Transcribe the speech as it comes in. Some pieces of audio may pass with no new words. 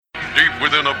Deep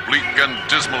within a bleak and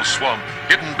dismal swamp,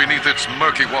 hidden beneath its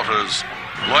murky waters,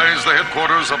 lies the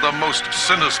headquarters of the most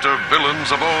sinister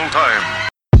villains of all time.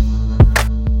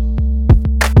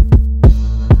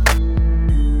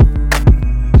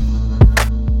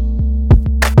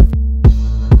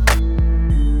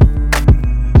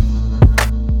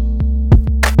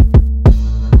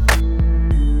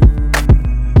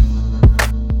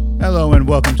 Hello and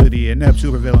welcome to the Inept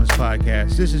Supervillains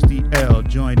podcast. This is the L,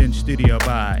 joined in studio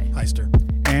by Heister.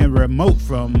 And remote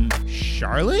from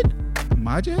Charlotte?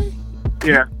 Majay?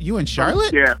 Yeah. You in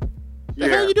Charlotte? Yeah. The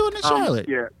hell you doing in Charlotte?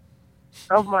 Yeah.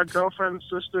 Help my girlfriend's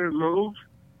sister move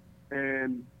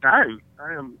and dying.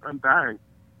 I'm dying.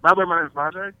 By the way, my name is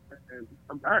Majay and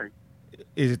I'm dying.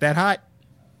 Is it that hot?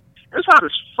 It's hot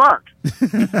as fuck.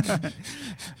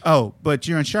 Oh, but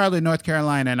you're in Charlotte, North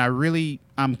Carolina, and I'm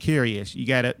curious. You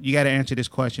gotta answer this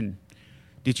question.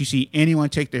 Did you see anyone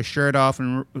take their shirt off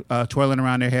and twirling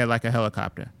around their head like a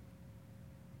helicopter?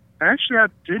 Actually, I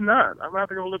did not. I'm about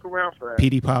to go look around for that.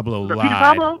 P.D. Pablo lied. P.D.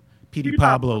 Pablo? P.D.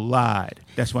 Pablo lied.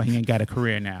 That's why he ain't got a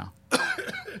career now. All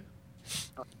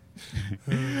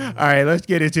right, let's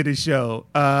get into the show.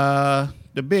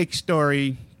 The big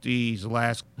story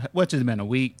what's it been, a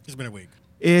week? It's been a week.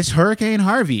 Is Hurricane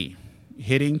Harvey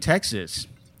hitting Texas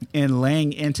and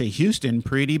laying into Houston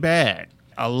pretty bad.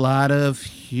 A lot of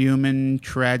human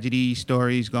tragedy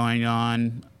stories going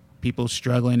on, people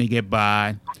struggling to get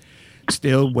by,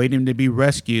 still waiting to be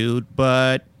rescued.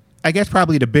 But I guess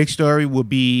probably the big story will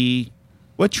be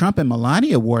what Trump and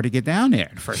Melania wore to get down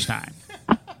there the first time.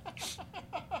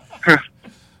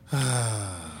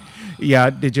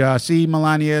 Yeah, did y'all see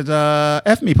Melania's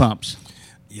F-me pumps?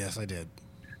 Yes, I did.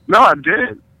 No, I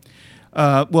didn't.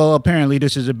 Well, apparently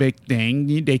this is a big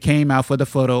thing. They came out for the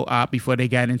photo op before they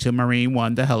got into Marine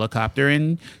One, the helicopter,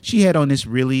 and she had on this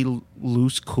really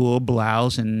loose, cool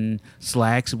blouse and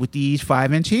slacks with these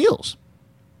 5-inch heels.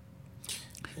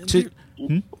 What's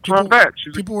wrong with that?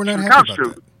 People were not happy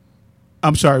about that.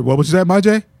 I'm sorry, what was that,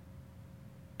 Majay?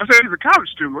 I said he's a college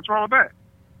student. What's wrong with that?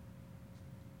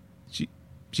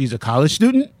 She's a college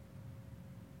student?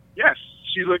 Yes,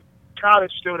 she's a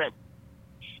college student.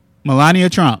 Melania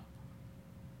Trump.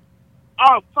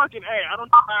 Oh, fucking A. I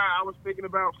don't know how I was thinking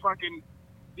about fucking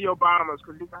the Obamas,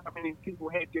 because you know how many people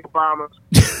hate the Obamas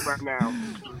right now.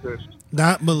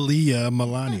 Not Melania. I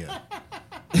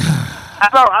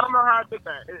don't know how I did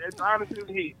that. It's honestly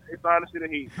the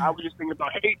heat. I was just thinking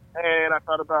about hate, and I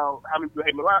thought about how many people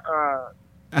hate Melania.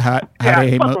 How they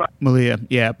hate Malia.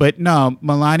 Yeah, but no,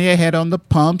 Melania had on the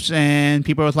pumps, and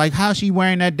people was like, how's she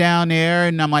wearing that down there?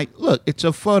 And I'm like, look, it's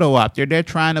a photo op. They're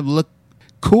trying to look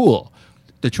cool.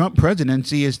 The Trump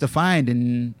presidency is defined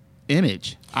in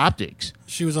image, optics.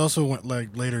 She was also,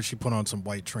 later she put on some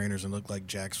white trainers and looked like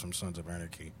Jax from Sons of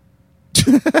Anarchy.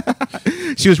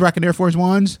 She was rocking Air Force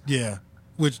Ones? Yeah,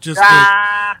 which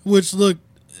looked,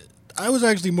 I was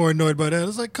actually more annoyed by that. I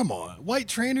was like, come on, white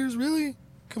trainers, really?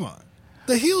 Come on.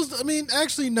 The heels, I mean,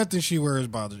 actually nothing she wears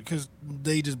bothers me, because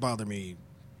they just bother me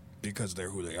because they're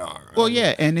who they are. Well,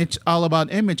 yeah, and it's all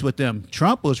about image with them.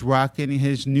 Trump was rocking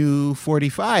his new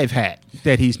 45 hat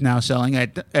that he's now selling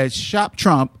at Shop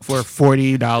Trump for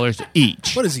 $40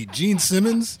 each. What is he, Gene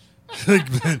Simmons?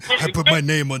 I put my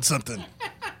name on something.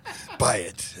 Buy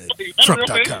it at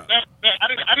Trump.com.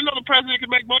 I didn't know the president could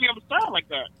make money on the style like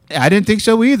that. I didn't think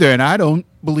so either, and I don't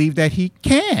believe that he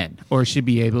can or should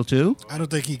be able to. I don't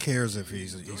think he cares if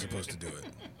he's supposed to do it.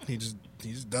 He just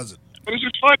does it. But it's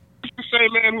just funny. It's the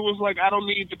same man who was like, I don't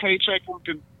need the paycheck from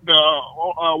the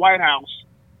White House,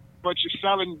 but you're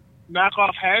selling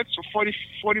knockoff hats for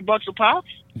 $40 a pop?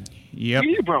 Yep.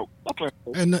 You broke. Okay.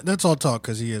 And that's all talk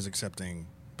because he is accepting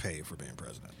pay for being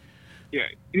president. Yeah,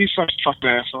 he's such a fucking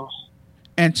asshole.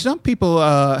 And some people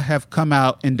have come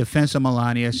out in defense of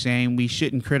Melania, saying we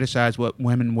shouldn't criticize what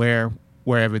women wear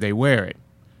wherever they wear it.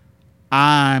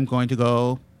 I'm going to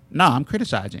go, no, I'm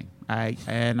criticizing.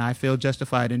 And I feel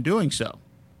justified in doing so.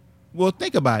 Well,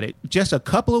 think about it. Just a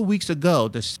couple of weeks ago,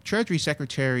 the Treasury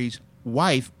Secretary's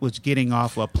wife was getting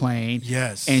off a plane.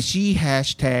 Yes. And she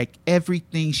hashtagged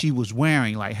everything she was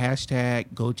wearing, like hashtag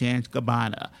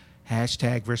 #GoJansGabbana,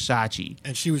 hashtag Versace.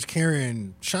 And she was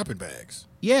carrying shopping bags.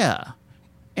 Yeah.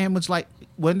 And was like,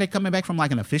 wasn't they coming back from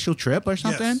like an official trip or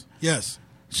something? Yes.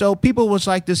 So people was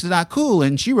like, this is not cool.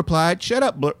 And she replied, shut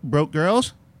up, broke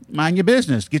girls. Mind your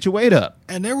business. Get your weight up.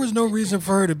 And there was no reason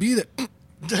for her to be there.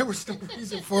 There was no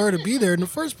reason for her to be there in the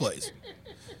first place.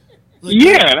 Like,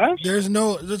 yeah.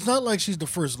 It's not like she's the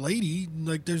first lady.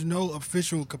 Like, there's no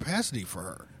official capacity for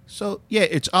her. So, yeah,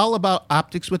 it's all about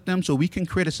optics with them, so we can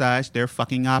criticize their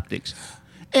fucking optics.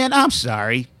 And I'm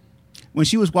sorry. When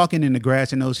she was walking in the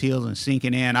grass in those heels and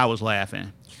sinking in, I was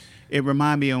laughing. It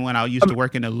reminded me of when I used to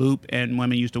work in a Loop and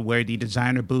women used to wear the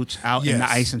designer boots out in the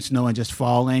Yes. ice and snow and just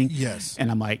falling. Yes.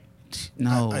 And I'm like,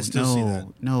 no, I still see that.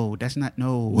 no, that's not,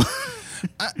 no.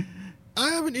 I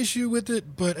have an issue with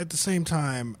it, but at the same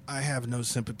time, I have no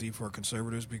sympathy for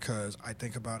conservatives because I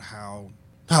think about how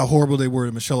horrible they were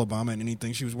to Michelle Obama and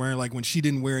anything she was wearing. Like when she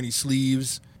didn't wear any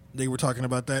sleeves, they were talking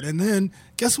about that. And then,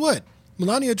 guess what?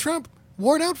 Melania Trump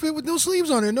wore an outfit with no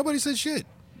sleeves on it. Nobody said shit.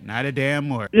 Not a damn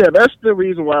word. Yeah, that's the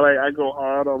reason why like I go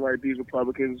hard on like these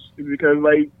Republicans is because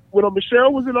like when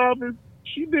Michelle was in office,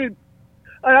 she did.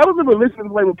 I remember listening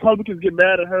to like Republicans get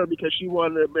mad at her because she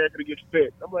wanted America to get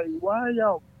fit. I'm like, why are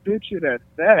y'all bitching at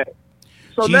that?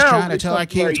 So She's now trying to it's tell our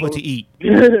kids like- what to eat.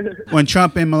 When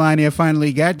Trump and Melania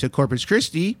finally got to Corpus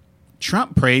Christi,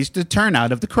 Trump praised the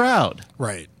turnout of the crowd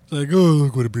Right. It's like, oh,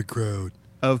 look what a big crowd.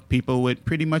 of people with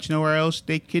pretty much nowhere else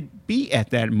they could be at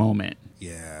that moment.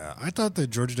 Yeah. I thought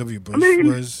that George W. Bush mean,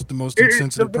 was the most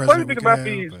insensitive the president funny we thing could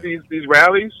about have, these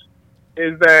rallies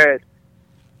is that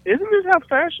isn't this how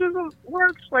fascism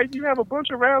works? Like you have a bunch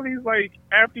of rallies like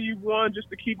after you won just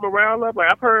to keep morale up.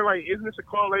 Like I've heard like isn't this a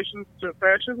correlation to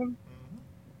fascism?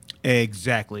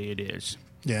 Exactly, it is.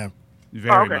 Yeah.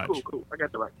 Very okay, much. cool. I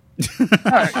got the right.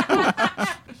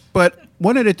 But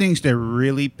one of the things that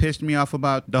really pissed me off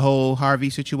about the whole Harvey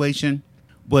situation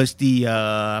was the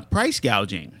price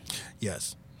gouging.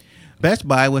 Yes. Best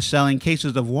Buy was selling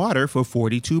cases of water for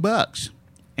 $42,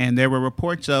 and there were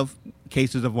reports of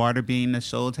cases of water being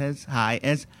sold as high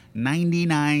as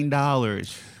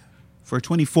 $99 for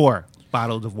 24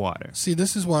 bottles of water. See,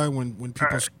 this is why when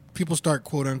people start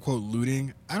quote unquote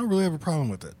looting, I don't really have a problem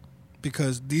with it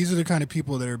because these are the kind of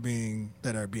people that are being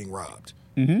robbed.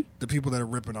 Mm-hmm. The people that are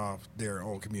ripping off their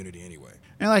own community anyway.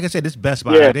 And like I said, this Best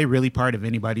Buy, are they really part of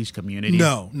anybody's community?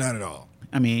 No, not at all.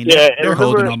 I mean, Yeah, and they're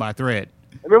holding remember- on by thread.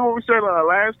 Remember what we said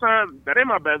last time? That ain't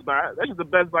my Best Buy. That's just the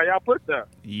Best Buy y'all put there.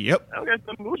 Yep. I don't got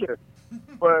nothing to do with it.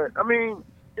 But I mean,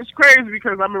 it's crazy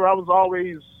because I remember I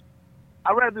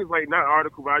read this like not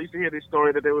article, but I used to hear this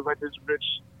story that there was like this rich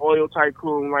oil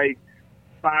tycoon like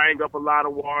buying up a lot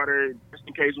of water just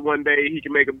in case one day he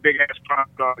can make a big ass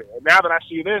profit on it. And now that I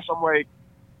see this, I'm like,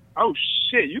 oh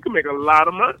shit, you can make a lot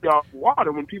of money off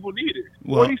water when people need it.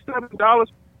 Well- $47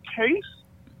 case?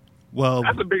 Well,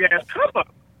 That's a big ass come up.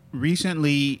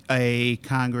 recently a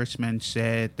congressman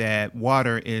said that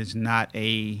water is not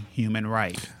a human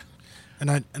right. And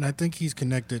I think he's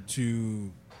connected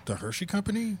to the Hershey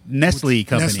Company? Nestle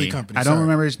Company. Nestle Company. I don't sorry.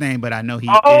 remember his name, but I know he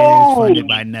Oh! is funded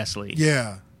by Nestle.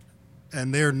 Yeah.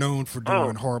 And they're known for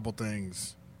doing Oh. horrible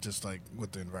things just like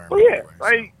with the environment. Well, yeah, anyway, so.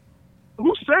 like,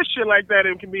 who says shit like that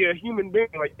and can be a human being?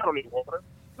 Like, I don't need water.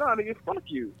 No, nigga, fuck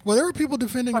you. Well, there were people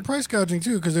defending the price gouging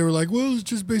too because they were like, well, it's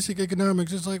just basic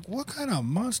economics. It's like, what kind of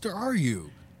monster are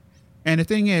you? And the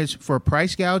thing is, for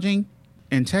price gouging,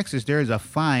 in Texas, there is a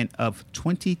fine of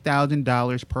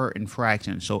 $20,000 per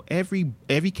infraction. So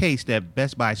every case that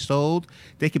Best Buy sold,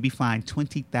 they could be fined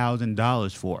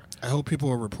 $20,000 for. I hope people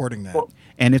are reporting that.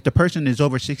 And if the person is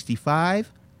over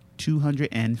 65,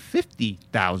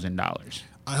 $250,000.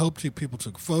 I hope people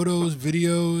took photos,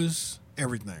 videos,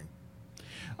 everything.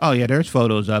 Oh, yeah, there's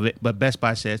photos of it. But Best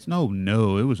Buy says, no,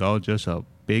 it was all just a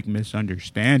big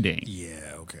misunderstanding.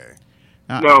 Yeah, okay.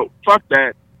 No, fuck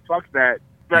that. Fuck that.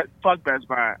 Fuck Best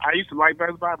Buy. I used to like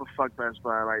Best Buy, but fuck Best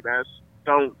Buy. Like,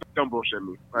 don't bullshit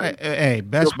me. Like, Hey,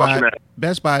 Best fucking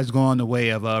Buy is going the way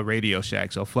of Radio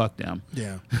Shack, so fuck them.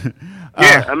 Yeah.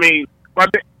 yeah, I mean,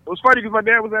 it was funny because my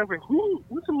dad was asking,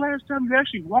 when's the last time you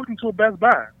actually walked into a Best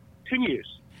Buy? 10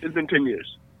 years. It's been 10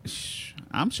 years.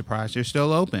 I'm surprised they're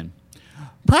still open.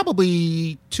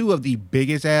 Probably two of the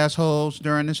biggest assholes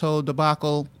during this whole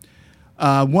debacle.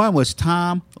 One was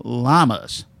Tom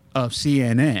Lamas of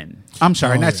CNN. I'm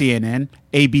sorry, not CNN,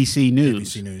 ABC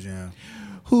News. ABC News, yeah.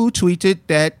 Who tweeted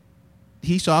that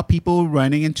he saw people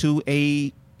running into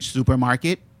a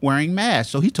supermarket wearing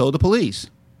masks. So he told the police.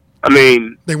 I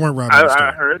mean, They weren't robbing the store.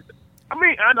 I heard. I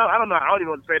mean, I don't know. I don't even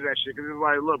want to say that shit because it's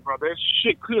like, look, bro, there's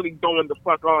shit clearly going the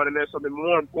fuck on, and there's something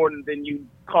more important than you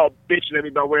call bitching at me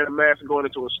about wearing a mask and going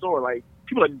into a store. Like,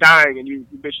 people are dying, and you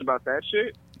bitching about that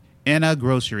shit. In a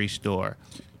grocery store.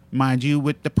 Mind you,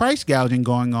 with the price gouging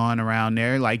going on around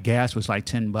there, like gas was like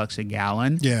 $10 a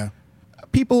gallon. Yeah.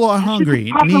 People are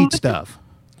hungry, need stuff.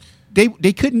 They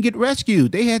couldn't get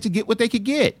rescued. They had to get what they could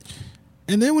get.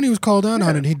 And then when he was called out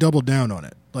on it, he doubled down on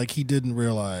it. Like he didn't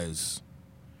realize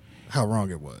how wrong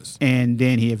it was. And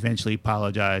then he eventually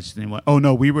apologized and went, oh,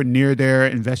 no, we were near there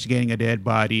investigating a dead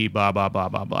body, blah, blah, blah,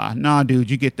 blah, blah. Nah, dude,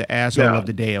 you get the asshole of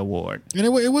the day award. And it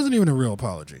wasn't even a real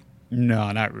apology.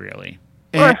 No, not really.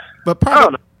 Well, But I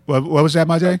don't know. what was that,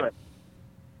 Majay?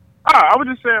 I was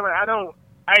just saying,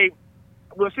 like,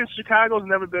 well, since Chicago's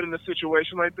never been in a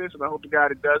situation like this, and I hope to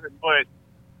God it doesn't, but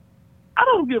I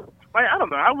don't give, like, I don't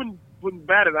know, I wouldn't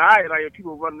bat an eye, like, if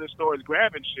people running the stores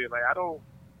grabbing shit. Like, I don't,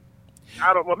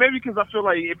 well, maybe because I feel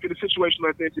like if in a situation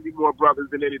like this, it'd be more brothers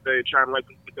than anything, trying to, like,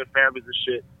 with their families and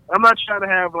shit. I'm not trying to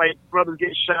have, like, brothers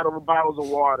get shot over bottles of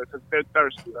water because they're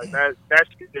thirsty. Like, that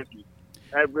scares me.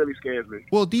 That really scares me.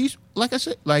 Well, these, like I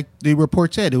said, like the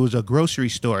report said, it was a grocery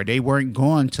store. They weren't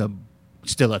going to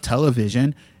steal a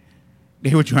television.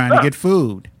 They were trying to get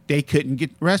food. They couldn't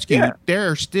get rescued. Yeah.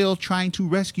 They're still trying to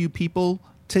rescue people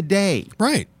today.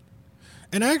 Right.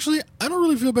 And actually, I don't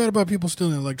really feel bad about people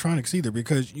stealing electronics either,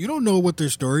 because you don't know what their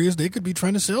story is. They could be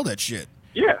trying to sell that shit.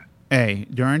 Yeah. Hey,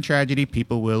 during tragedy,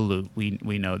 people will loot.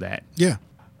 We know that. Yeah.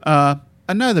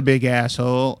 Another big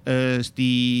asshole is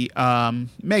the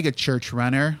mega church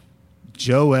runner,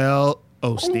 Joel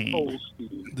Osteen.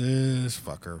 This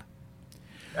fucker.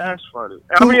 That's funny.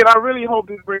 I mean, I really hope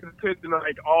this brings attention to,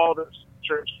 like, all the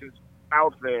churches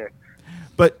out there.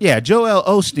 But yeah, Joel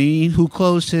Osteen, who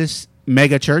closed his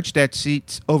mega church that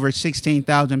seats over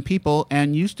 16,000 people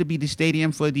and used to be the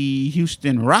stadium for the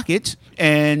Houston Rockets,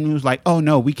 and was like, oh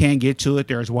no, we can't get to it.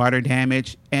 There's water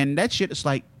damage. And that shit is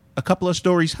like a couple of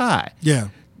stories high. Yeah.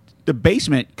 The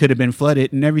basement could have been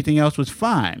flooded and everything else was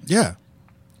fine. Yeah.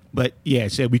 But yeah,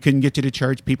 it said we couldn't get to the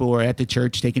church. People were at the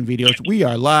church taking videos. We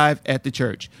are live at the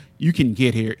church. You can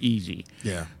get here easy.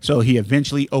 Yeah. So he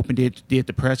eventually opened it, did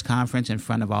the press conference in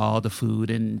front of all the food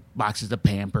and boxes of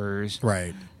Pampers.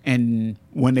 Right. And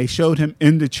when they showed him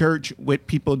in the church with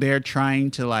people there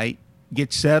trying to, like,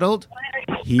 get settled,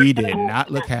 he did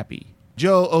not look happy.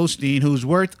 Joel Osteen, who's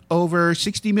worth over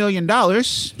 $60 million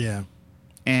Yeah.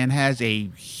 and has a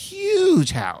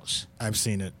huge house. I've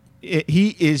seen it.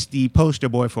 He is the poster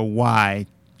boy for why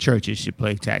churches should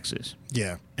pay taxes.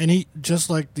 Yeah. And he, just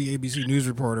like the ABC News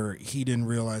reporter, he didn't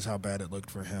realize how bad it looked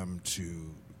for him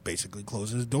to basically close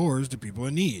his doors to people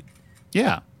in need.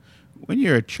 Yeah. When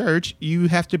you're a church, you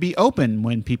have to be open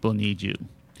when people need you.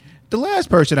 The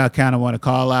last person I kind of want to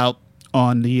call out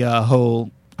on the whole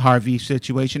Harvey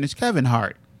situation is Kevin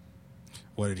Hart.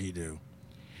 What did he do?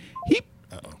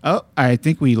 Oh, I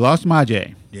think we lost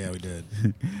Majay. Yeah, we did.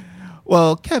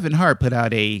 Well, Kevin Hart put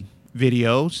out a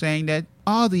video saying that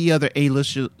all the other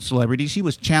A-list celebrities, he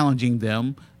was challenging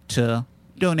them to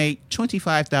donate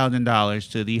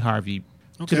 $25,000 to the Harvey,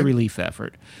 to the relief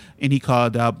effort. And he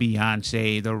called out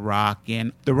Beyonce, The Rock,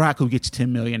 and The Rock, who gets $10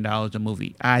 million a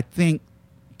movie. I think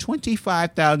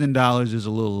 $25,000 is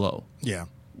a little low. Yeah.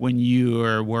 When you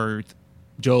are worth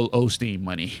Joel Osteen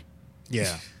money.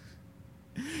 Yeah.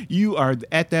 You are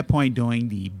at that point doing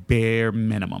the bare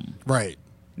minimum. Right.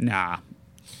 Nah.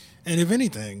 And if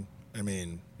anything, I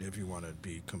mean, if you want to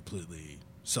be completely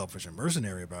selfish and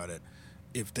mercenary about it,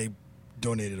 if they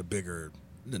donated a bigger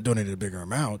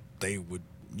amount, they would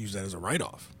use that as a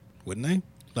write-off, wouldn't they?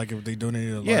 Like if they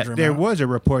donated a larger amount? Yeah, there was a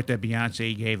report that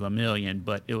Beyonce gave $1 million,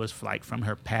 but it was like from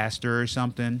her pastor or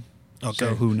something. Okay.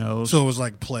 So who knows? So it was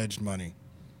like pledged money.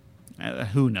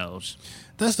 Who knows?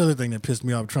 That's the other thing that pissed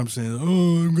me off. Trump saying,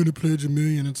 "Oh, I'm going to pledge $1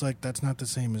 million." It's like, that's not the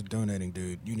same as donating,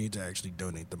 dude. You need to actually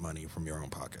donate the money from your own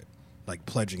pocket. Like,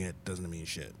 pledging it doesn't mean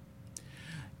shit.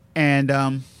 And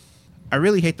I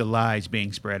really hate the lies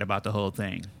being spread about the whole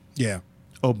thing. Yeah.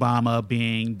 Obama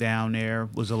being down there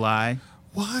was a lie.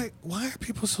 Why are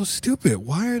people so stupid?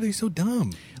 Why are they so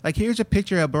dumb? Like, here's a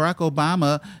picture of Barack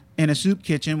Obama in a soup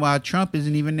kitchen while Trump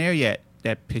isn't even there yet.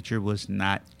 That picture was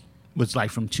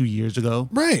like from 2 years ago.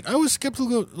 Right. I was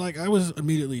skeptical. Like, I was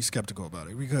immediately skeptical about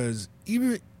it because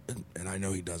even, and I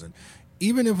know he doesn't,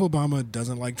 even if Obama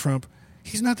doesn't like Trump,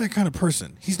 he's not that kind of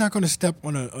person. He's not going to step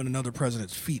on another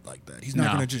president's feet like that. He's not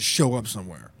going to just show up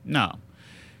somewhere. No.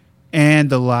 And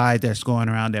the lie that's going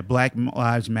around that Black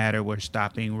Lives Matter were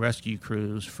stopping rescue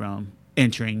crews from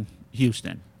entering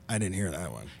Houston. I didn't hear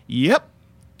that one. Yep.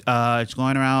 It's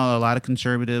going around a lot of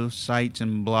conservative sites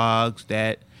and blogs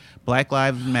that Black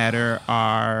Lives Matter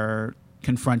are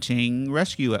confronting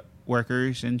rescue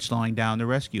workers and slowing down the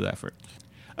rescue effort.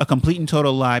 A complete and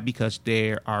total lie because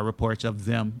there are reports of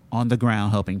them on the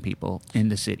ground helping people in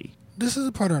the city. This is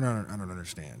the part I don't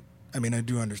understand. I mean, I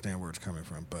do understand where it's coming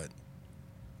from, but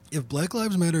if Black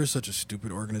Lives Matter is such a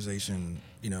stupid organization,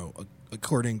 you know,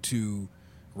 according to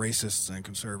racists and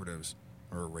conservatives,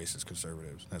 or racist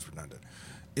conservatives, that's redundant.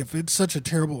 If it's such a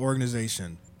terrible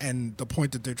organization and the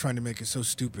point that they're trying to make is so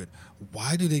stupid,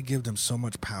 why do they give them so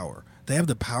much power? They have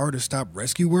the power to stop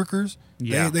rescue workers?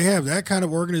 Yeah. They have that kind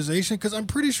of organization? Because I'm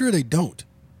pretty sure they don't.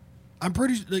 I'm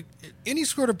pretty sure, like, any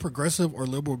sort of progressive or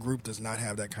liberal group does not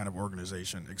have that kind of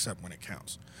organization except when it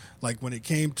counts. Like when it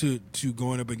came to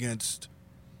going up against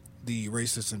the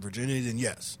racists in Virginia, then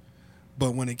yes.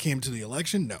 But when it came to the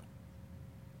election, no.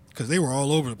 Because they were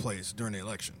all over the place during the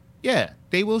election. Yeah,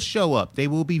 they will show up. They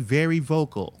will be very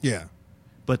vocal. Yeah.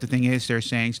 But the thing is, they're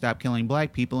saying stop killing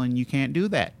black people, and you can't do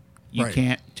that. You Right.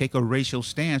 can't take a racial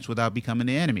stance without becoming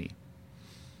the enemy.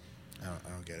 I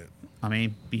don't get it. I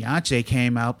mean, Beyonce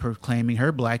came out proclaiming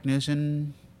her blackness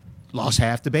and lost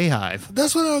half the Bayhive.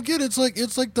 That's what I don't get. It's like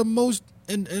the most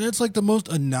and it's like the most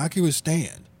innocuous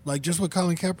stand. Like just with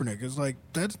Colin Kaepernick. It's like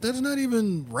that's not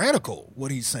even radical what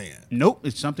he's saying. Nope,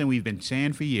 it's something we've been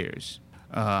saying for years.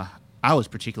 I was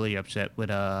particularly upset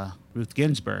with Ruth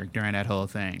Ginsburg during that whole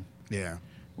thing. Yeah.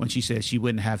 When she said she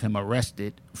wouldn't have him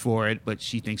arrested for it, but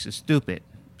she thinks it's stupid.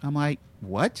 I'm like,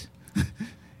 what?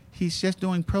 He's just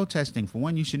doing protesting. For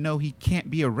one, you should know he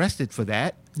can't be arrested for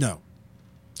that. No.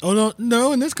 Oh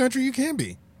no, in this country you can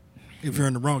be. If you're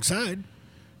on the wrong side.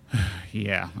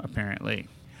 Yeah, apparently.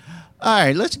 All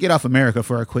right, let's get off America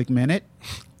for a quick minute.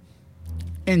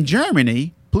 In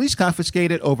Germany, police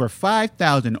confiscated over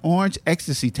 5,000 orange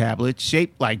ecstasy tablets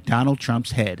shaped like Donald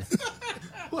Trump's head.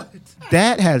 What?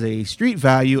 That has a street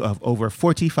value of over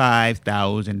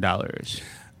 $45,000.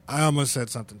 I almost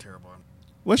said something terrible.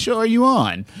 What show are you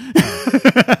on?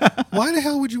 Why the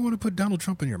hell would you want to put Donald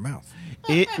Trump in your mouth?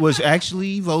 It was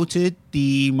actually voted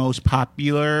the most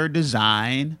popular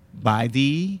design by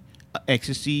the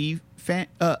ecstasy fan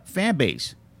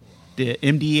base. The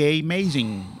MDA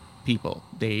Amazing people.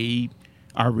 They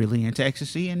are really into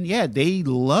ecstasy, and yeah, they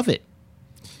love it.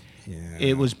 Yeah.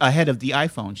 It was ahead of the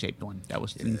iPhone-shaped one. That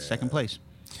was in second place.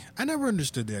 I never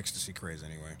understood the ecstasy craze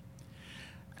anyway.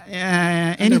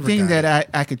 Anything that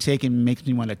I could take and makes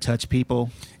me want to touch people.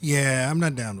 Yeah, I'm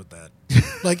not down with that.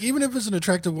 Like, even if it's an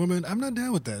attractive woman, I'm not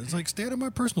down with that. It's like, stay out of my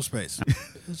personal space.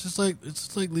 It's just like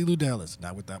Lilu Dallas,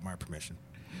 not without my permission.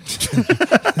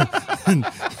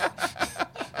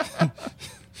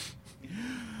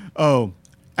 Oh,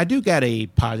 I do got a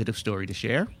positive story to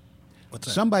share. What's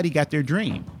that? Somebody got their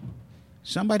dream.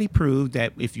 Somebody proved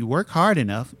that if you work hard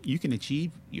enough, you can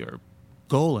achieve your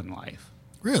goal in life.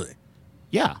 Really?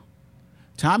 Yeah.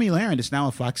 Tommy Lahren is now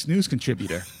a Fox News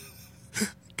contributor.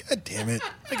 God damn it.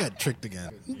 I got tricked again.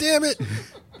 Damn it.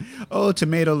 Oh,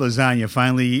 tomato lasagna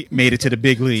finally made it to the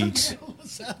big leagues.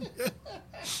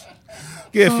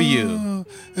 Good for you.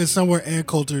 And somewhere Ann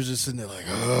Coulter's just sitting there like,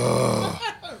 oh,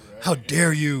 how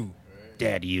dare you?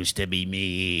 That used to be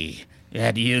me.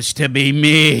 That used to be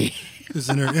me. Just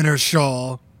in her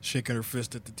shawl, shaking her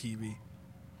fist at the TV.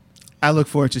 I look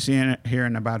forward to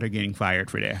hearing about her getting fired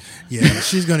for that. Yeah,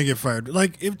 she's going to get fired.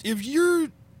 Like, if you're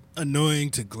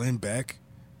annoying to Glenn Beck,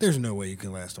 there's no way you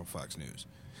can last on Fox News.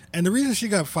 And the reason she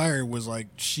got fired was like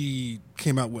she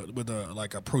came out with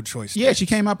a pro-choice. Yeah, she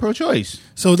came out pro-choice.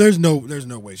 So there's no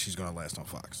way she's going to last on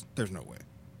Fox. There's no way.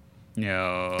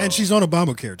 No. And she's on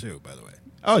Obamacare too, by the way.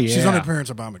 Oh yeah. She's on her parents'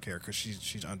 Obamacare because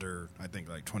she's under, I think,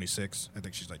 like 26. I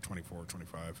think she's like 24 or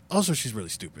 25. Also, she's really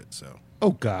stupid. So.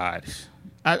 Oh God.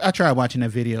 I tried watching the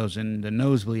videos, and the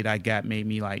nosebleed I got made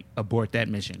me like abort that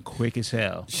mission quick as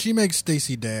hell. She makes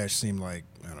Stacey Dash seem like,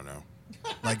 I don't know,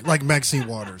 like Maxine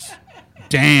Waters.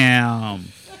 Damn.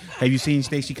 Have you seen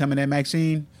Stacey coming at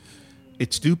Maxine?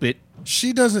 It's stupid.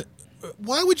 She doesn't.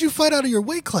 Why would you fight out of your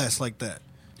weight class like that?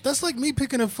 That's like me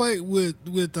picking a fight with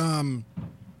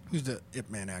who's the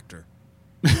Ip Man actor?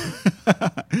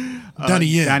 Donnie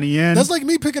Yen. Donnie Yen. That's like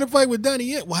me picking a fight with Donnie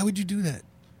Yen. Why would you do that?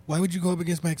 Why would you go up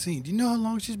against Maxine? Do you know how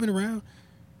long she's been around?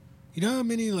 You know how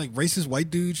many like racist white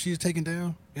dudes she has taken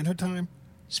down in her time?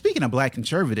 Speaking of black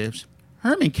conservatives,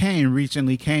 Herman Cain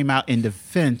recently came out in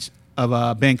defense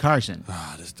of Ben Carson.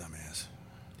 Ah, this dumbass.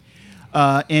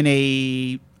 In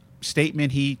a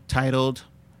statement he titled,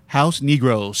 "House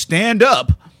Negroes, Stand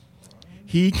Up,"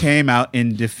 he came out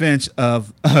in defense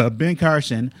of Ben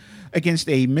Carson against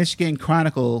a Michigan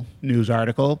Chronicle news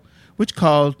article, which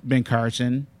called Ben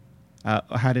Carson,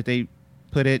 how did they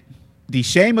put it? The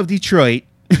shame of Detroit.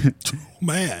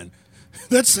 Man,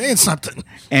 that's saying something.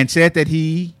 And said that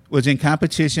he was in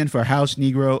competition for House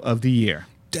Negro of the Year.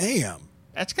 Damn.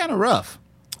 That's kind of rough.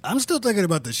 I'm still thinking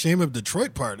about the shame of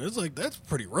Detroit part. It's like, that's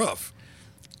pretty rough.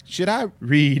 Should I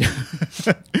read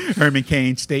Herman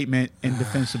Cain's statement in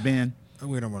defense of Ben?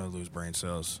 We don't want to lose brain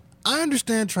cells. I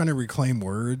understand trying to reclaim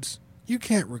words. You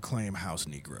can't reclaim House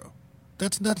Negro.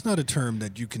 That's not a term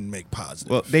that you can make positive.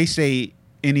 Well, they say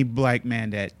any black man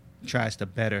that tries to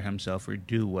better himself or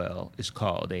do well is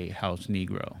called a House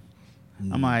Negro.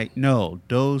 I'm like, no,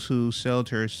 those who sell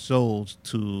their souls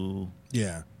to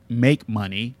make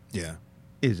money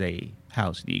is a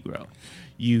House Negro.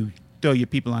 You throw your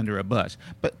people under a bus.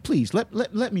 But please,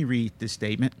 let me read this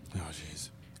statement. Oh, jeez.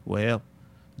 Well,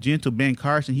 gentle Ben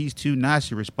Carson, he's too nice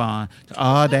to respond to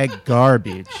all that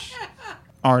garbage.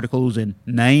 articles and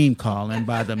name calling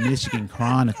by the Michigan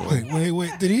Chronicle.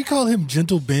 Wait. Did he call him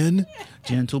Gentle Ben?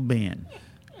 Gentle Ben.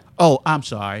 Oh, I'm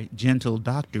sorry. Gentle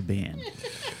Dr. Ben.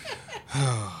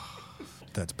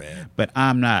 That's bad. But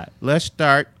I'm not. Let's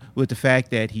start with the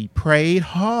fact that he prayed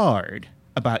hard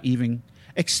about even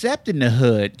accepting the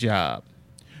HUD job.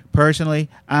 Personally,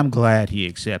 I'm glad he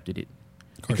accepted it.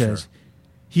 Because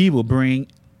he will bring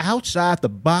outside the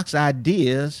box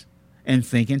ideas and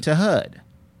thinking to HUD.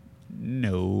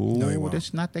 No, he won't.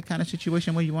 that's not that kind of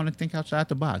situation where you want to think outside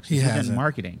the box. He It's hasn't.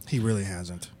 marketing. He really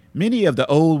hasn't. Many of the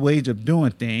old ways of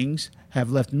doing things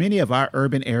have left many of our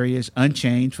urban areas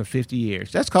unchanged for 50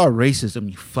 years. That's called racism,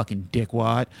 you fucking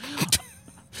dickwad.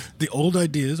 The old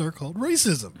ideas are called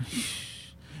racism.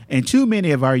 And too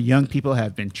many of our young people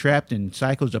have been trapped in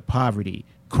cycles of poverty,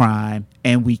 crime,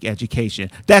 and weak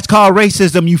education. That's called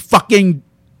racism, you fucking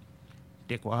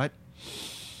dickwad.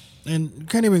 And you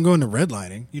can't even go into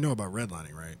redlining. You know about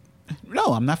redlining, right? No,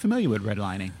 I'm not familiar with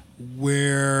redlining.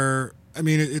 Where, I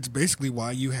mean, it's basically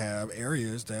why you have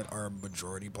areas that are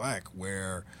majority black,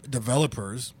 where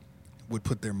developers would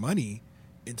put their money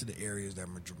into the areas that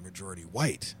are majority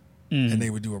white. And they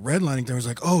would do a redlining thing. It was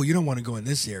like, oh, you don't want to go in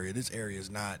this area. This area is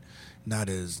not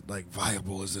as like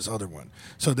viable as this other one.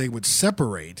 So they would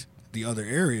separate the other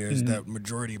areas that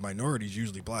majority minorities,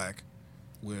 usually black,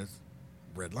 with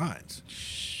red lines.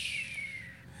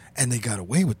 And they got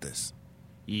away with this.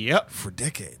 Yep. For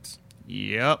decades.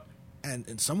 Yep. And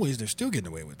in some ways, they're still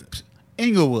getting away with it.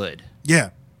 Inglewood. Yeah.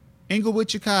 Inglewood,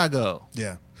 Chicago.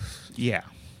 Yeah. Yeah.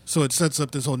 So it sets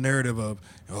up this whole narrative of,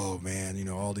 oh, man, you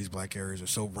know, all these black areas are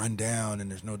so run down and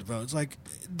there's no development. It's like,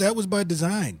 that was by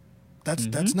design. That's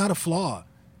not a flaw.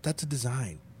 That's a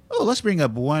design. Oh, let's bring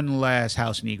up one last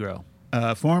House Negro.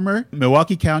 Former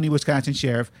Milwaukee County, Wisconsin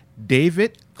Sheriff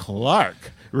David Clark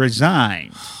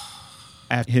resigned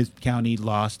after his county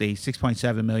lost a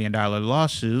 $6.7 million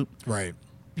lawsuit. Right.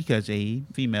 Because a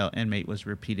female inmate was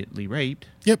repeatedly raped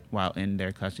while in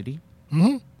their custody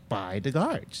by the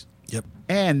guards. Yep.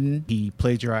 And he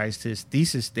plagiarized his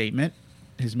thesis statement,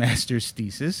 his master's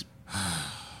thesis.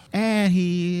 And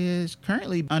he is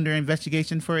currently under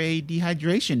investigation for a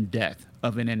dehydration death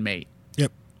of an inmate.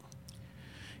 Yep.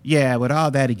 Yeah, with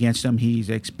all that against him, he's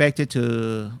expected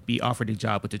to be offered a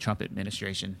job with the Trump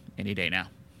administration any day now.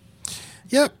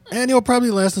 Yep. And he'll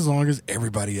probably last as long as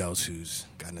everybody else who's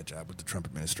gotten a job with the Trump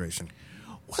administration.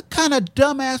 What kind of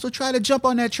dumbass would try to jump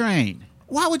on that train?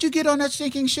 Why would you get on that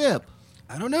sinking ship?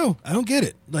 I don't know. I don't get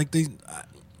it. Like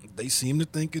they seem to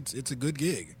think it's a good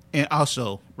gig. And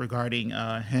also regarding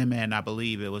him and I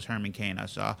believe it was Herman Cain I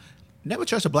saw, never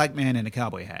trust a black man in a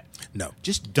cowboy hat. No.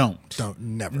 Just don't.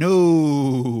 Never.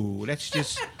 No. That's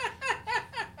just...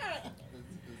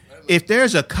 If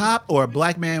there's a cop or a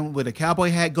black man with a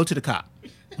cowboy hat, go to the cop.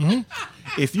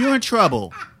 If you're in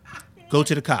trouble, go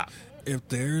to the cop. If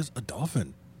there's a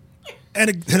dolphin and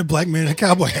a black man in a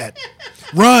cowboy hat,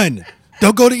 run.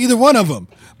 Don't go to either one of them.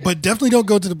 But definitely don't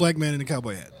go to the black man in a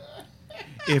cowboy hat.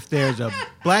 If there's a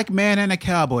black man in a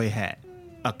cowboy hat,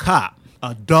 a cop,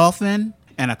 a dolphin,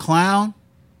 and a clown,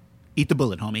 eat the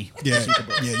bullet, homie. Yeah,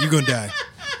 you're going to die.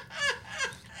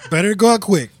 Better go out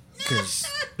quick. Cause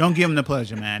don't give him the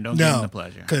pleasure, man. Don't give him the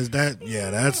pleasure. Because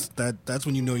that's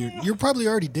when you know you're probably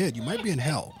already dead. You might be in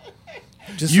hell.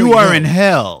 You are in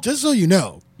hell. Just so you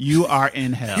know. You are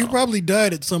in hell. You probably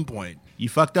died at some point. You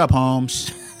fucked up,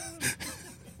 Holmes.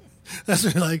 That's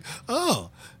when you're like, oh,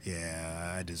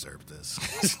 yeah, I deserve this.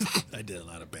 I did a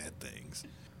lot of bad things.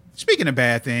 Speaking of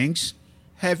bad things,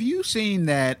 have you seen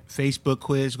that Facebook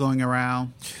quiz going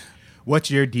around? What's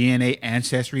your DNA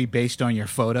ancestry based on your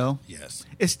photo? Yes.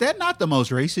 Is that not the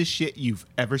most racist shit you've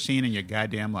ever seen in your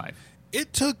goddamn life? I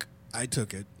took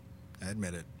it. I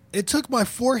admit it. It took my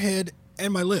forehead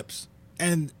and my lips.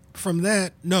 And from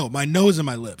that, my nose and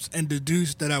my lips. And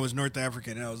deduced that I was North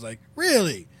African. And I was like,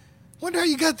 really? Wonder how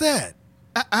you got that?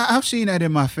 I've seen that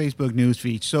in my Facebook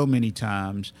newsfeed so many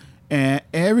times. And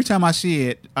every time I see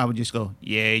it, I would just go,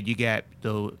 yeah, you got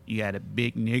a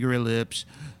big nigger lips,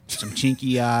 some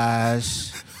chinky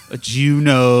eyes, a Jew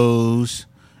nose.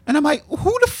 And I'm like,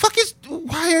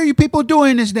 why are you people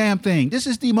doing this damn thing? This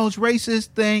is the most racist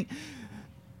thing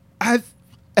I've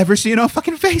ever seen on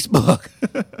fucking Facebook.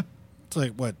 It's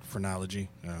like, what, phrenology?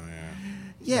 Oh,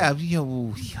 yeah.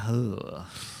 Yeah,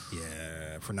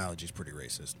 yeah, phrenology's pretty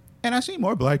racist. And I see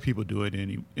more black people do it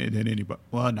than anybody.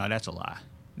 Well, no, that's a lie.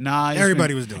 Nah,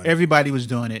 everybody was doing it. Everybody was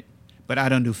doing it, but I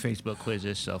don't do Facebook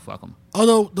quizzes, so fuck them.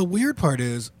 Although the weird part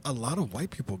is, a lot of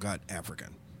white people got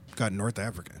North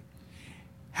African.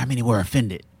 How many were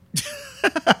offended?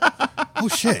 Oh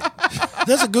shit,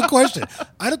 that's a good question.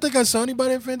 I don't think I saw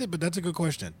anybody offended, but that's a good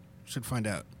question. Should find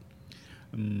out.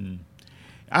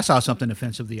 I saw something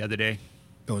offensive the other day.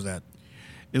 What was that?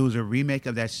 It was a remake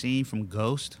of that scene from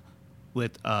Ghost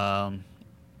with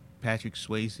Patrick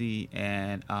Swayze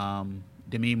and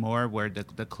Demi Moore, where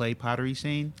the clay pottery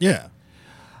scene. Yeah.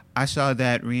 I saw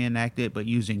that reenacted, but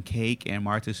using Cake and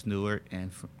Martha Stewart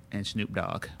and Snoop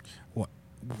Dogg. What?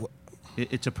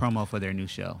 It's a promo for their new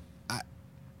show.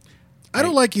 I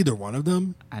don't like either one of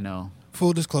them. I know.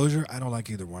 Full disclosure, I don't like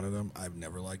either one of them. I've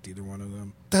never liked either one of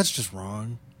them. That's just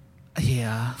wrong.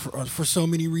 Yeah. For so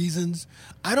many reasons.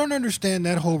 I don't understand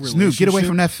that whole relationship. Snoop, get away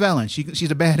from that felon.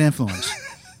 She's a bad influence.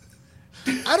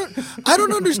 I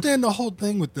don't understand the whole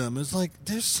thing with them. It's like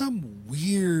there's some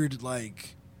weird,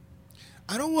 like,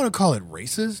 I don't want to call it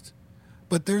racist,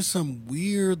 but there's some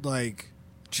weird, like,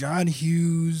 John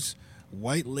Hughes,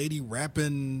 white lady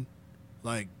rapping,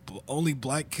 like, only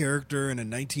black character in a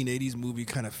 1980s movie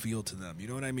kind of feel to them. You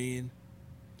know what I mean?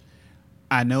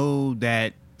 I know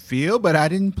that feel, but I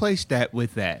didn't place that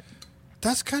with that.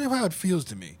 That's kind of how it feels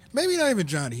to me. Maybe not even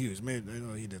John Hughes. Maybe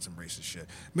he did some racist shit.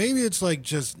 Maybe it's like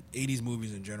just 80s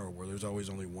movies in general where there's always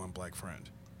only one black friend.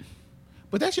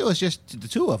 But that show is just the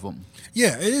two of them.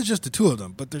 Yeah, it is just the two of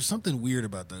them. But there's something weird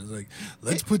about that. It's like,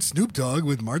 let's put Snoop Dogg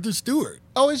with Martha Stewart.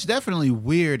 Oh, it's definitely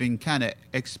weird and kind of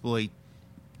exploitive.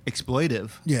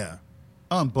 Yeah.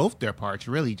 On both their parts,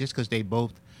 really, just because they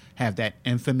both have that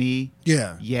infamy.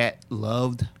 Yeah. Yet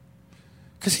loved.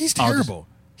 Because he's terrible.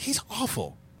 He's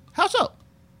awful. How so?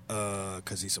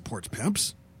 Because he supports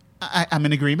pimps. I'm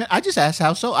in agreement. I just asked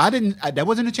how so. That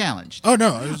wasn't a challenge. Oh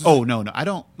no. No. I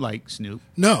don't like Snoop.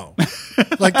 No.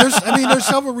 Like there's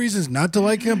several reasons not to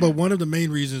like him, but one of the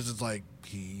main reasons is like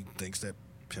he thinks that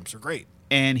pimps are great.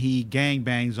 And he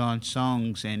gangbangs on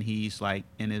songs, and he's like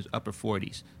in his upper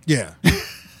 40s. Yeah.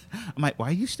 I'm like, why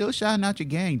are you still shouting out your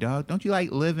gang, dog? Don't you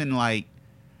like live in like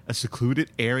a secluded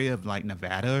area of like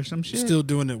Nevada or some shit? Still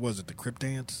doing it? Was it the Crip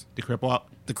dance? The Crip Walk.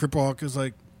 The Crip Walk is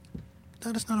like,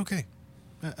 no, that's not okay.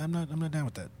 I'm not down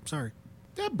with that. Sorry.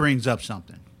 That brings up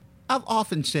something. I've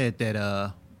often said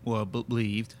that,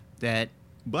 believed that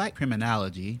black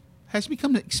criminology has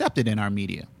become accepted in our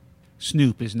media.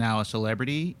 Snoop is now a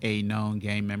celebrity, a known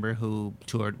gang member who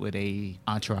toured with a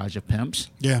entourage of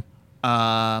pimps. Yeah.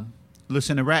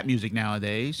 Listen to rap music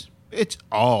nowadays. It's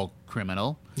all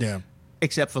criminal. Yeah.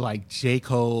 Except for like J.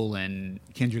 Cole and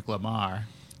Kendrick Lamar.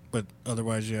 But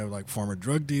otherwise you have like former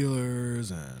drug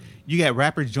dealers and... You got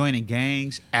rappers joining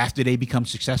gangs after they become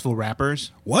successful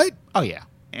rappers. What? Oh, yeah.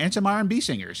 And some R&B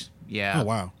singers. Yeah. Oh,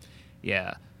 wow.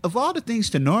 Yeah. Of all the things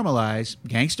to normalize,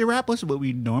 gangster rap was what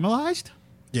we normalized.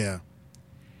 Yeah.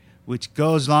 Which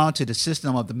goes along to the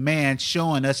system of the man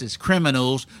showing us as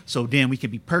criminals so then we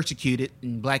can be persecuted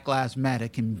and Black Lives Matter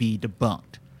can be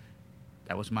debunked.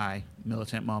 That was my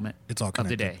militant moment It's all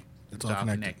connected. of the day. It's all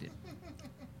connected. connected.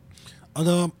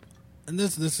 Although, and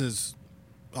this is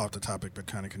off the topic but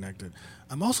kind of connected.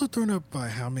 I'm also thrown up by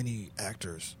how many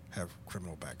actors have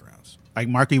criminal backgrounds. Like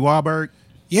Marky Wahlberg?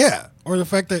 Yeah. Or the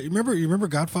fact that, you remember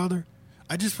Godfather?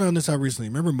 I just found this out recently.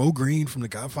 Remember Mo Green from The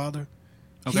Godfather?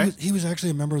 Okay. He was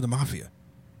actually a member of the Mafia.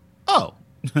 Oh.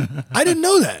 I didn't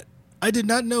know that. I did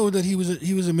not know that he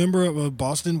was a member of a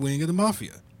Boston wing of the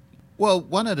Mafia. Well,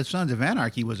 one of the Sons of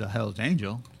Anarchy was a Hell's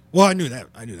Angel. Well, I knew that.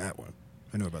 I knew that one.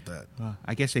 I knew about that.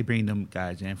 I guess they bring them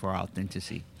guys in for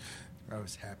authenticity. I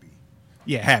was happy.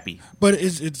 Yeah, happy. But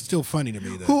it's still funny to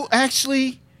me that... Who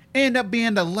actually ended up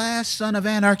being the last Son of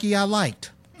Anarchy I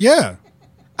liked. Yeah.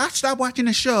 I stopped watching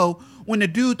the show when the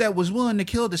dude that was willing to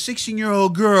kill the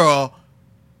 16-year-old girl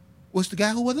was the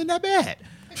guy who wasn't that bad.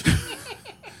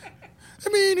 I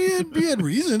mean, he had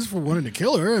reasons for wanting to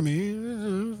kill her. I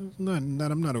mean, I'm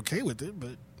not okay with it,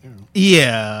 but you know.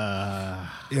 Yeah.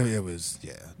 It was,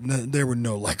 yeah. There were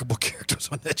no likable characters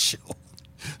on that show.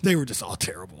 They were just all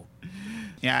terrible.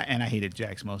 Yeah, and I hated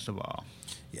Jax most of all.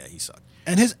 Yeah, he sucked.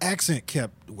 And his accent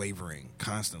kept wavering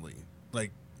constantly,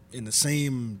 like in the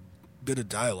same bit of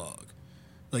dialogue.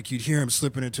 Like you'd hear him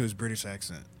slipping into his British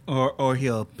accent. Or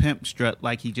he'll pimp strut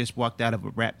like he just walked out of a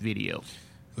rap video.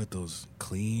 With those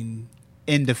clean...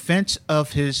 In defense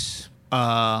of his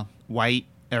white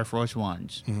Air Force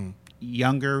Ones,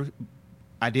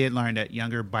 I did learn that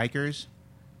younger bikers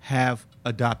have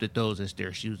adopted those as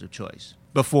their shoes of choice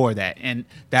before that, and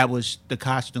that was the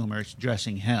costumers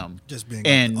dressing him, Just being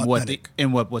and authentic.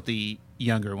 what the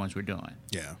younger ones were doing.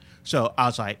 Yeah. So I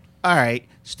was like, all right,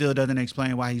 still doesn't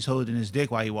explain why he's holding his dick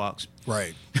while he walks.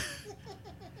 Right.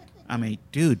 I mean,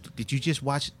 dude, did you just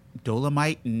watch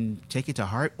Dolomite and take it to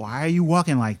heart? Why are you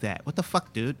walking like that? What the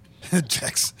fuck, dude?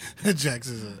 Jax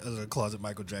is a closet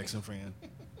Michael Jackson fan.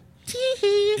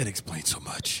 It explains so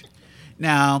much.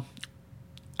 Now,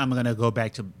 I'm going to go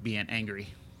back to being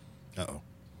angry. Uh-oh.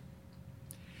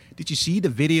 Did you see the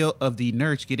video of the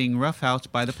nurse getting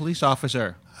roughhoused by the police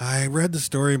officer? I read the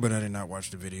story, but I did not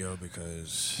watch the video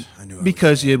because I knew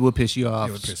It would piss you off.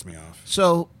 It would piss me off.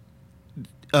 So,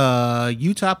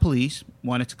 Utah police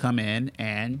wanted to come in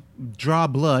and draw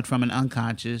blood from an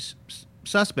unconscious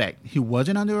suspect. He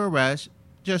wasn't under arrest,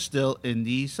 just still in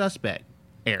the suspect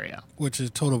area. Which is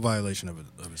total violation of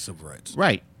his civil rights.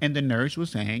 Right. And the nurse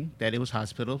was saying that it was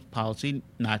hospital policy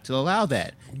not to allow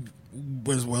that.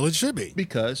 As well it should be.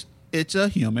 Because it's a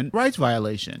human rights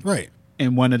violation. Right.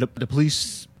 And one of the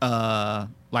police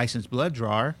licensed blood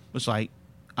drawer was like,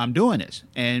 I'm doing this.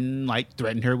 And like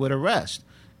threatened her with arrest.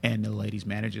 And the lady's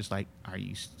manager's like, are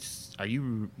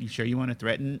you sure you want to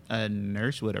threaten a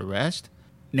nurse with arrest?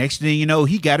 Next thing you know,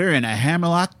 he got her in a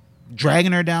hammerlock,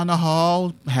 dragging her down the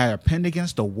hall, had her pinned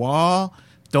against the wall,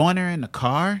 throwing her in the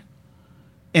car,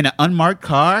 in an unmarked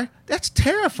car. That's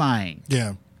terrifying.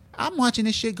 Yeah. I'm watching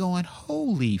this shit going,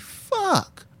 holy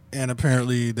fuck. And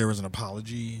apparently there was an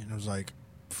apology, and it was like,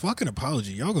 fucking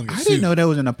apology. Y'all gonna get sued. I didn't know there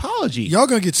was an apology. Y'all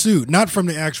gonna get sued. Not from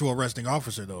the actual arresting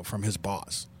officer, though, from his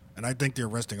boss. And I think the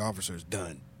arresting officer is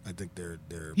done. I think they're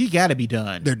He got to be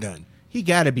done. They're done. He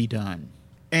got to be done.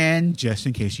 And just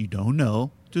in case you don't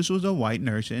know, this was a white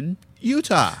nurse in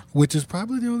Utah. Which is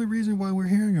probably the only reason why we're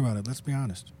hearing about it, let's be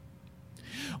honest.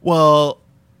 Well,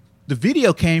 the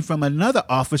video came from another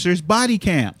officer's body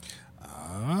cam.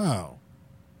 Oh.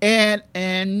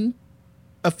 And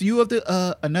a few of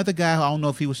the another guy, I don't know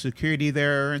if he was security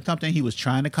there or something, he was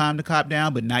trying to calm the cop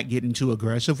down but not getting too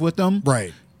aggressive with them.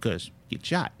 Right. Because get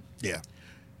shot. Yeah.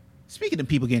 Speaking of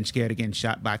people getting scared of getting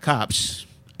shot by cops,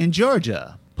 in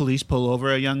Georgia, police pull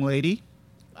over a young lady.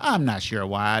 I'm not sure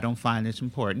why. I don't find this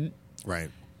important.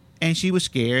 Right. And she was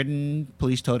scared, and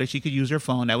police told her she could use her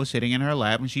phone that was sitting in her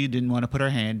lap, and she didn't want to put her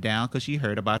hand down because she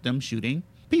heard about them shooting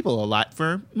people a lot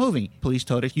for moving. Police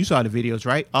told her, you saw the videos,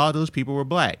 right? All those people were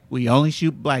black. We only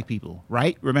shoot black people,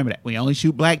 right? Remember that. We only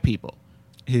shoot black people.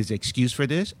 His excuse for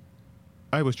this?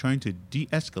 I was trying to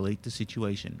de-escalate the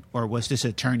situation. Or was this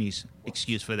attorney's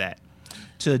excuse for that?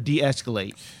 To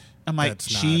de-escalate. I'm like,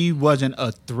 she wasn't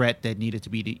a threat that needed to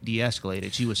be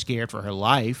de-escalated. She was scared for her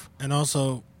life. And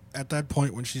also, at that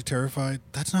point when she's terrified,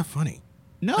 that's not funny.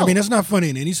 No. I mean, that's not funny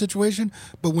in any situation,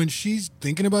 but when she's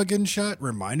thinking about getting shot,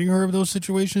 reminding her of those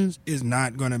situations is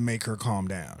not going to make her calm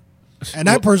down. And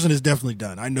that person is definitely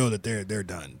done. I know that they're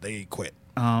done. They quit.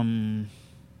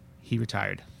 He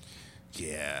retired.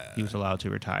 Yeah. He was allowed to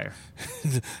retire.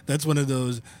 That's one of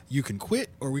those, you can quit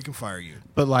or we can fire you.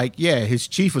 But like, yeah, his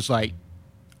chief was like,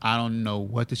 I don't know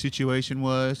what the situation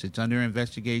was. It's under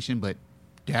investigation, but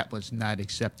that was not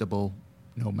acceptable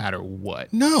no matter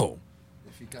what. No.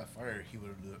 If he got fired, he would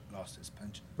have lost his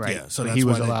pension. Right. Yeah, so but that's he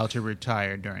was why allowed to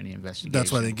retire during the investigation.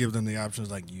 That's why they give them the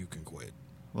options like, you can quit.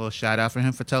 Well, shout out for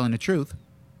him for telling the truth.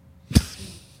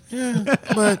 Yeah,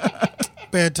 but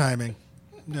bad timing.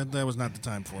 That was not the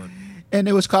time for it. And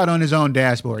it was caught on his own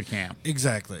dashboard cam.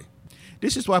 Exactly.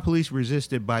 This is why police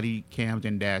resisted body cams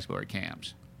and dashboard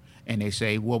cams. And they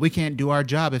say, well, we can't do our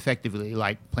job effectively,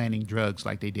 like planting drugs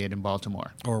like they did in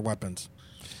Baltimore. Or weapons.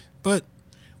 But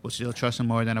We'll still trust him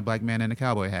more than a black man in a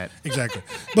cowboy hat. exactly.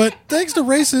 But thanks to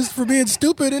racists for being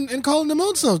stupid and calling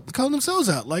themselves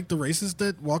out, like the racists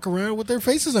that walk around with their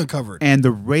faces uncovered. And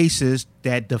the racists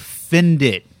that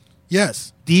defended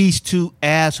Yes, these two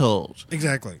assholes.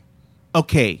 exactly.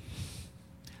 Okay.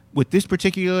 With this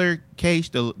particular case,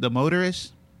 the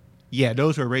motorist, yeah,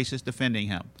 those were racists defending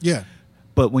him. Yeah.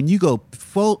 But when you go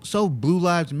so Blue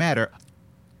Lives Matter,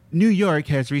 New York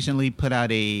has recently put out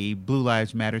a Blue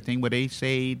Lives Matter thing where they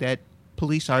say that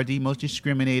police are the most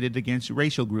discriminated against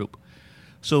racial group.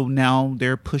 So now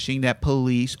they're pushing that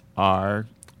police are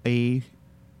a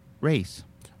race.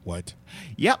 What?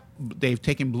 Yep. They've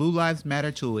taken Blue Lives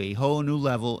Matter to a whole new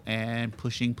level and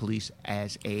pushing police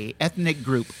as a ethnic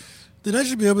group. Then I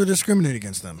should be able to discriminate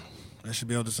against them. I should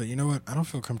be able to say, you know what? I don't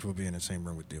feel comfortable being in the same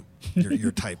room with you.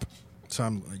 Your type.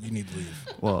 So you need to leave.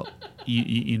 Well,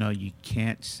 you know, you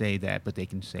can't say that, but they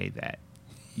can say that.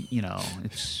 You know,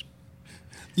 it's...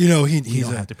 You know, You he's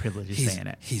don't have the privilege of saying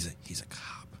it. He's a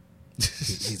cop.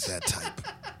 He's that type.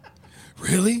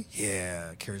 Really?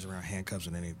 Yeah. Carries around handcuffs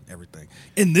and everything.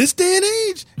 In this day and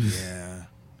age? Yeah.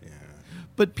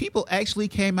 But people actually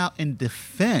came out in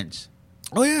defense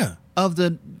Oh, yeah. of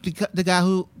the guy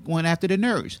who went after the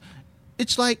nurse.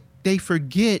 It's like they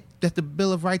forget that the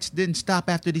Bill of Rights didn't stop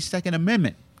after the Second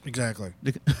Amendment. Exactly.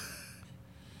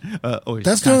 Or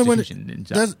That's the only one. Constitution didn't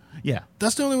stop. Yeah.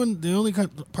 That's the only one. The only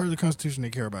part of the Constitution they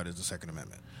care about is the Second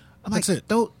Amendment. That's like, it.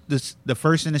 Though the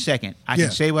first and the second, I Yeah.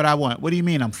 can say what I want. What do you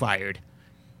mean I'm fired?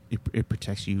 It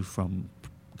protects you from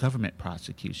government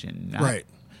prosecution, Right.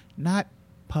 Not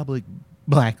public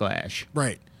backlash.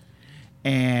 Right.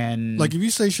 And Like, if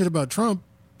you say shit about Trump,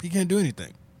 he can't do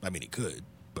anything. I mean, he could,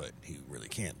 but he really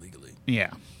can't legally.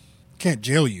 yeah. Can't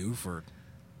jail you for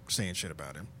saying shit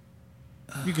about him.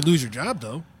 You can lose your job,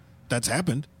 though. That's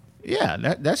happened. Yeah,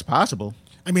 that's possible.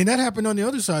 I mean, that happened on the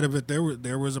other side of it.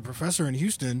 There was a professor in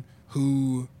Houston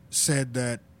who said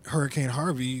that Hurricane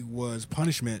Harvey was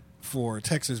punishment for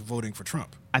Texas voting for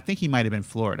Trump. I think he might have been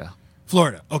Florida.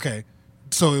 Florida, okay.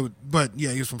 So, but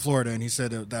yeah, he was from Florida, and he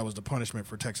said that was the punishment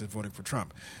for Texas voting for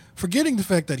Trump. Forgetting the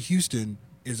fact that Houston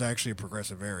is actually a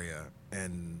progressive area,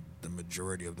 and the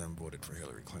majority of them voted for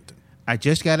Hillary Clinton. I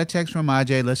just got a text from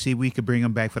Ajay. Let's see if we could bring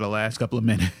him back for the last couple of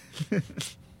minutes.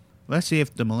 Let's see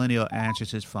if the millennial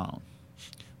answers his phone.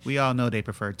 We all know they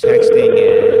prefer texting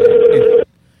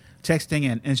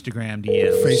and Instagram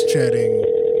DMs. Face chatting.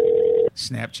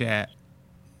 Snapchat.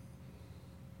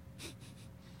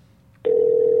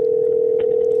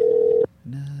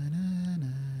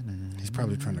 He's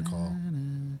probably trying to call.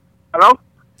 Hello?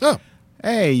 Oh,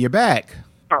 Hey, you're back.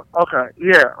 Oh, okay.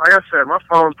 Yeah, like I said, my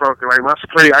phone's broken. Like my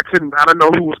screen, I don't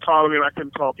know who was calling me and I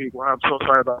couldn't call people. I'm so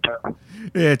sorry about that.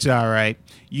 It's all right.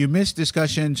 You missed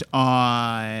discussions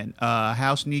on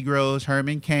House Negroes,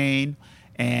 Herman Cain,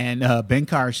 and Ben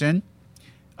Carson.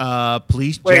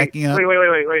 Police jacking up.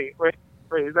 Wait.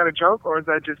 Is that a joke or is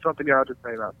that just something y'all just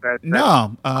saying about that?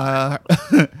 No.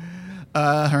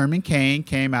 Herman Cain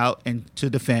came out to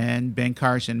defend Ben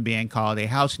Carson being called a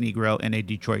House Negro in a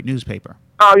Detroit newspaper.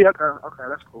 Oh, yeah, okay,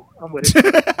 that's cool. I'm with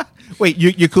it. Wait,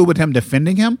 you're cool with him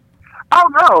defending him? Oh,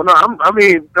 no. I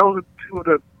mean, those are two of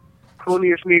the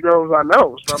cooniest Negroes I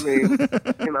know. So, I mean,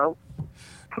 you know,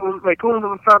 coons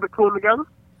and sounded cool together.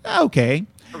 Okay.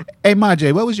 Hey,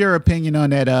 Majay, what was your opinion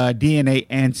on that DNA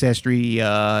ancestry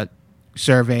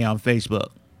survey on Facebook?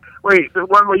 Wait, the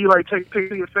one where you, like, take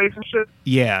pictures of your face and shit?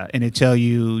 Yeah, and it tell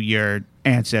you your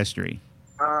ancestry.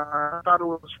 I thought it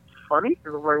was funny. It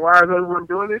was like, why is everyone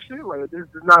doing this shit? Like, this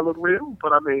does not look real.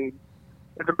 But, I mean,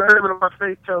 if the measurement of my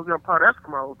face tells me I'm part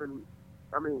Eskimo, then,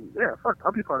 I mean, yeah, fuck,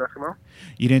 I'll be part Eskimo.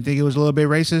 You didn't think it was a little bit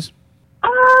racist? No.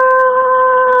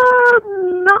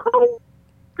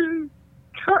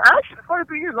 Actually, the funny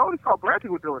thing is, I only saw black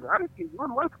people doing it. I didn't see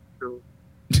one white people do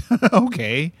it.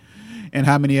 Okay. And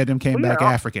how many of them came back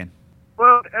African?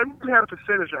 Well, everyone had a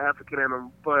percentage of African in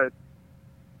them, but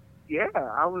yeah,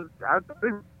 I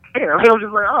didn't care. I was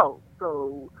just like, oh,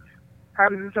 so how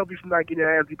does this help you from not getting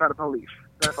your ass beat by the police?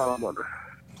 That's all I'm wondering.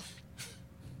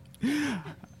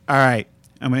 All right.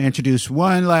 I'm going to introduce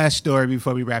one last story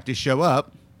before we wrap this show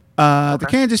up. The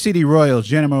Kansas City Royals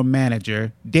general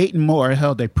manager, Dayton Moore,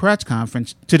 held a press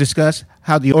conference to discuss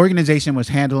how the organization was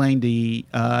handling the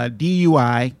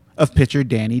DUI of pitcher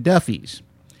Danny Duffy's.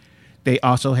 They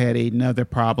also had another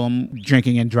problem,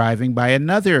 drinking and driving, by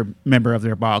another member of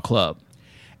their ball club.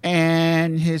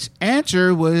 And his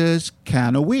answer was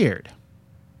kind of weird.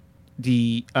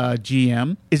 The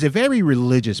GM is a very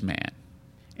religious man.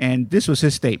 And this was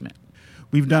his statement.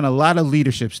 We've done a lot of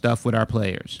leadership stuff with our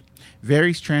players.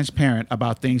 Very transparent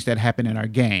about things that happen in our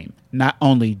game, not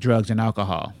only drugs and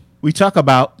alcohol. We talk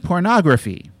about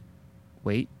pornography.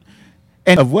 Wait.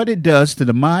 And of what it does to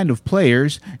the mind of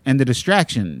players and the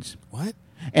distractions. what?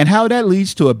 And how that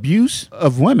leads to abuse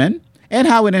of women and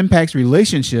how it impacts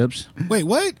relationships. Wait,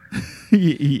 what? Yeah.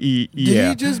 Did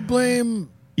he just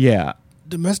blame Yeah.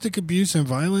 domestic abuse and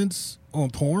violence on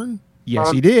porn?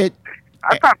 Yes, he did.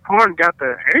 I thought porn got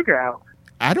the anger out.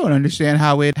 I don't understand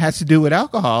how it has to do with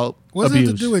alcohol What does abuse.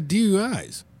 it have to do with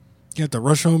DUIs? You have to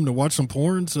rush home to watch some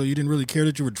porn, so you didn't really care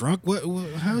that you were drunk? How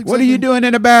exactly? What are you doing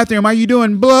in the bathroom? Are you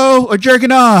doing blow or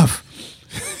jerking off?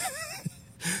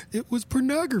 It was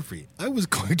pornography. I was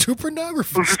going to a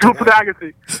pornography It's store.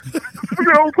 pornography. Look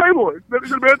at old Playboy. Is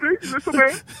that a bad thing? Is that so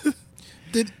bad?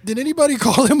 Did anybody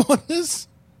call him on this?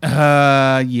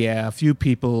 Yeah, a few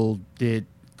people did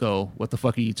go, what the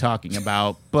fuck are you talking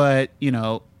about? But, you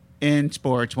know, in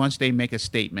sports, once they make a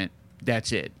statement,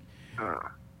 that's it.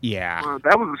 Yeah. Well,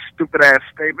 that was a stupid ass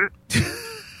statement.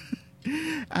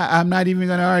 I'm not even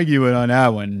going to argue it on that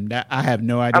one. I have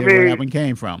no idea where that one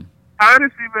came from.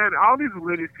 Honestly, man, all these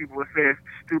religious people are saying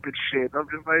stupid shit. I'm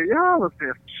just like, y'all are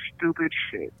saying stupid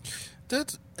shit.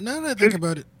 That's now that I think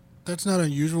about it, that's not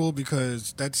unusual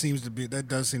because that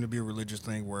does seem to be a religious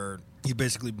thing where you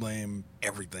basically blame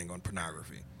everything on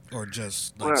pornography or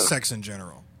just like sex in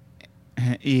general.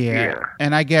 Yeah.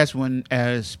 And I guess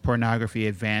as pornography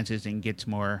advances and gets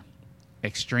more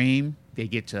extreme, they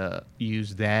get to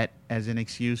use that as an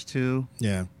excuse too.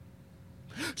 Yeah.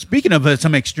 Speaking of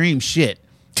some extreme shit,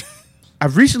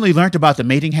 I've recently learned about the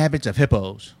mating habits of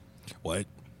hippos. What?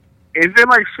 Is it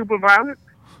like super violent?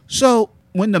 So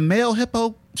when the male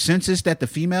hippo senses that the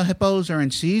female hippos are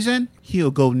in season,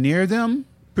 he'll go near them,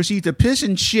 proceed to piss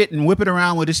and shit and whip it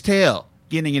around with his tail,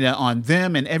 getting it on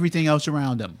them and everything else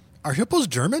around them. Are hippos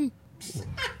German?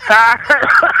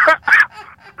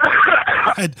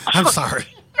 I'm sorry.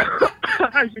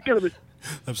 You're killing me.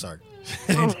 I'm sorry.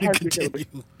 You're killing Continue.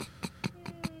 me.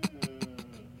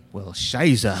 Well,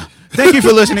 shiza. Thank you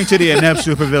for listening to the Inept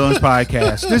Supervillains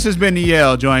podcast. This has been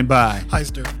Niel, joined by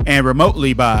Heister. and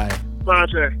remotely by.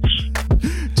 Monte.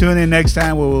 Tune in next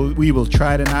time where we will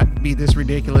try to not be this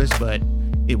ridiculous, but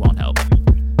it won't help.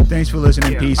 Thanks for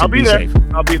listening. Peace I'll and be be there. safe.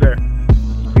 I'll be there.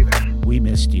 We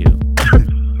missed you.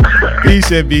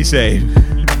 Peace and be safe.